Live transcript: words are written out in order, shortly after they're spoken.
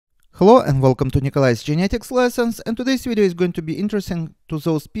Hello and welcome to Nikolay's genetics lessons, and today's video is going to be interesting to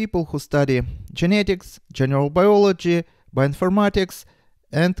those people who study genetics, general biology, bioinformatics,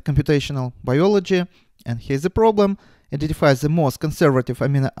 and computational biology. And here's the problem: identify the most conservative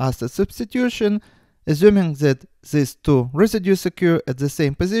amino acid substitution, assuming that these two residues occur at the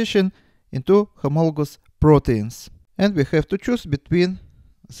same position in two homologous proteins. And we have to choose between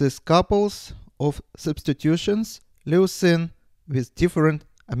these couples of substitutions, leucine with different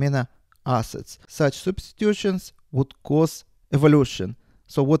amino acids. Such substitutions would cause evolution.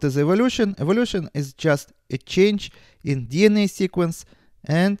 So what is evolution? Evolution is just a change in DNA sequence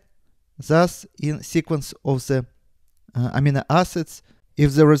and thus in sequence of the amino acids.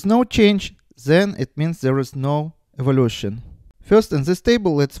 If there is no change, then it means there is no evolution. First, in this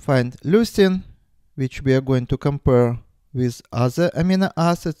table, let's find leucine, which we are going to compare with other amino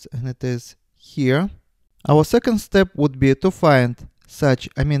acids, and it is here. Our second step would be to find such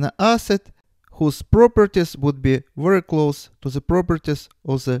amino acid whose properties would be very close to the properties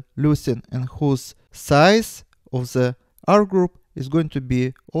of the leucine and whose size of the R group is going to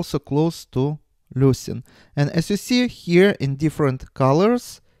be also close to leucine. And as you see here in different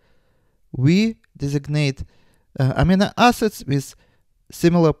colors, we designate amino acids with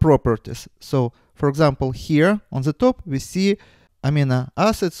similar properties. So, for example, here on the top we see amino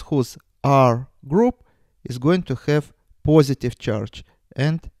acids whose R group is going to have positive charge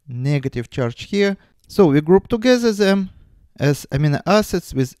and negative charge here. So we group together them as amino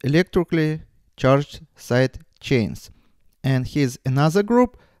acids with electrically charged side chains. And here's another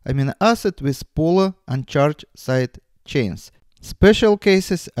group, amino acid with polar uncharged side chains. Special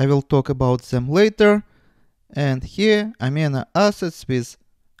cases, I will talk about them later. And here amino acids with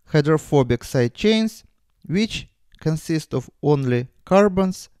hydrophobic side chains, which consist of only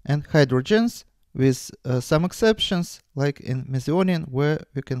carbons and hydrogens, with some exceptions, like in methionine, where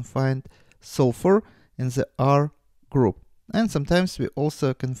we can find sulfur in the R group. And sometimes we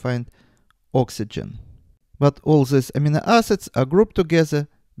also can find oxygen. But all these amino acids are grouped together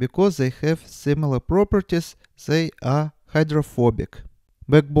because they have similar properties. They are hydrophobic.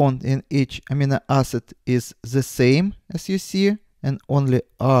 Backbone in each amino acid is the same, as you see, and only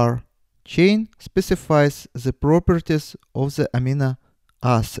R chain specifies the properties of the amino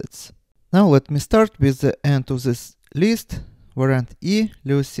acids. Now let me start with the end of this list. Variant E,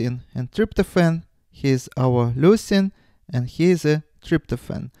 leucine and tryptophan. Here's our leucine and here's a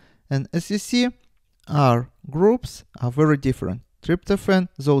tryptophan. And as you see, R groups are very different. Tryptophan,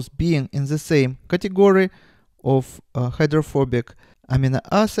 those being in the same category of hydrophobic amino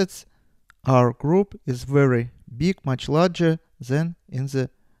acids, R group is very big, much larger than in the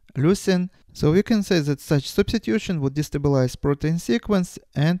leucine. So we can say that such substitution would destabilize protein sequence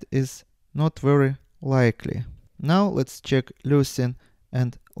and is not very likely. Now let's check leucine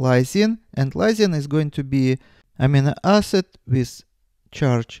and lysine. And lysine is going to be amino acid with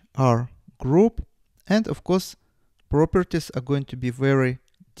charge R group. And of course, properties are going to be very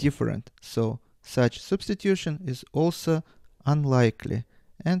different. So such substitution is also unlikely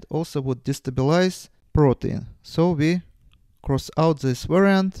and also would destabilize protein. So we cross out this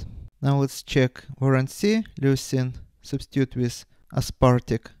variant. Now let's check variant C, leucine substitute with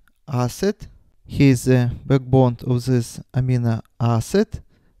aspartic acid. Here's the backbone of this amino acid,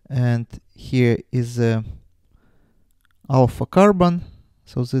 and here is the alpha carbon.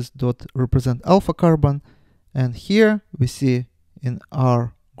 So this dot represents alpha carbon, and here we see in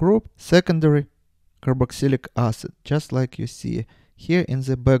R group secondary carboxylic acid, just like you see here in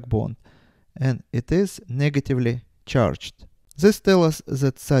the backbone, and it is negatively charged. This tells us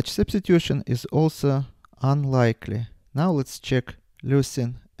that such substitution is also unlikely. Now let's check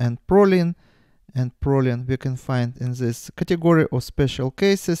leucine and proline. And proline we can find in this category of special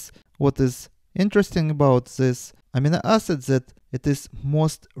cases. What is interesting about this amino acid that it is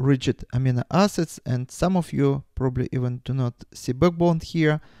most rigid amino acids, and some of you probably even do not see backbone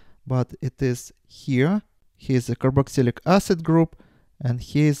here, but it is here. Here's a carboxylic acid group, and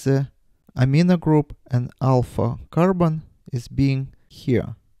here's a amino group, and alpha carbon is being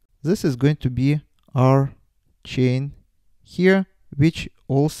here. This is going to be R chain here, which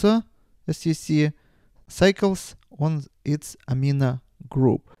also, as you see, cycles on its amino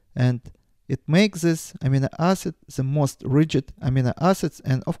group, and it makes this amino acid the most rigid amino acids.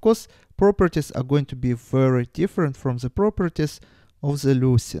 And of course, properties are going to be very different from the properties of the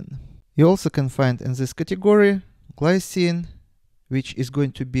leucine. You also can find in this category glycine, which is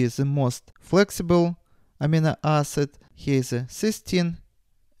going to be the most flexible amino acid. Here is a cysteine,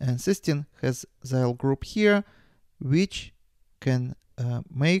 and cysteine has xyl group here, which can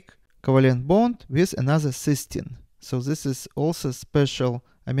make covalent bond with another cysteine. So this is also special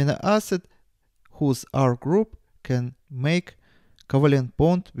amino acid whose R group can make covalent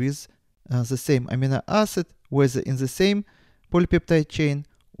bond with the same amino acid, whether in the same polypeptide chain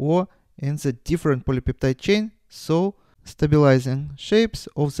or in the different polypeptide chain, so stabilizing shapes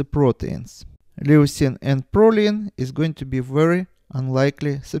of the proteins. Leucine and proline is going to be very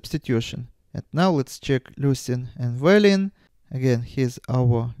unlikely substitution. And now let's check leucine and valine. Again, here's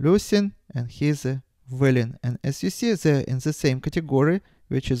our leucine and here's a valine. And as you see, they're in the same category,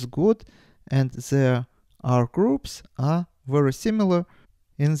 which is good, and their R groups are very similar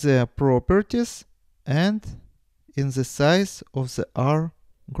in their properties and in the size of the R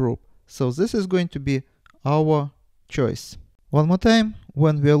group. So this is going to be our choice. One more time,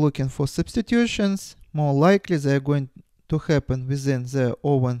 when we are looking for substitutions, more likely they are going to happen within the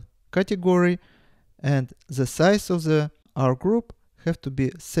own category, and the size of the R group have to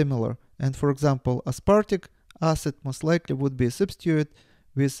be similar. And for example, aspartic acid most likely would be substituted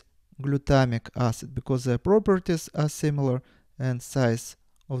with glutamic acid because their properties are similar and size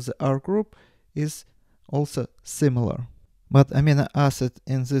of the R group is also similar. But amino acid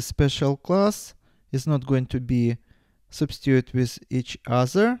in this special class is not going to be substituted with each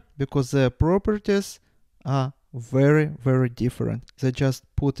other because their properties are very different. They just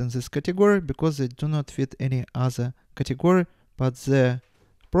put in this category because they do not fit any other category, but their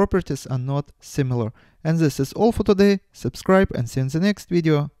properties are not similar. And this is all for today. Subscribe and see you in the next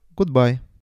video. Goodbye.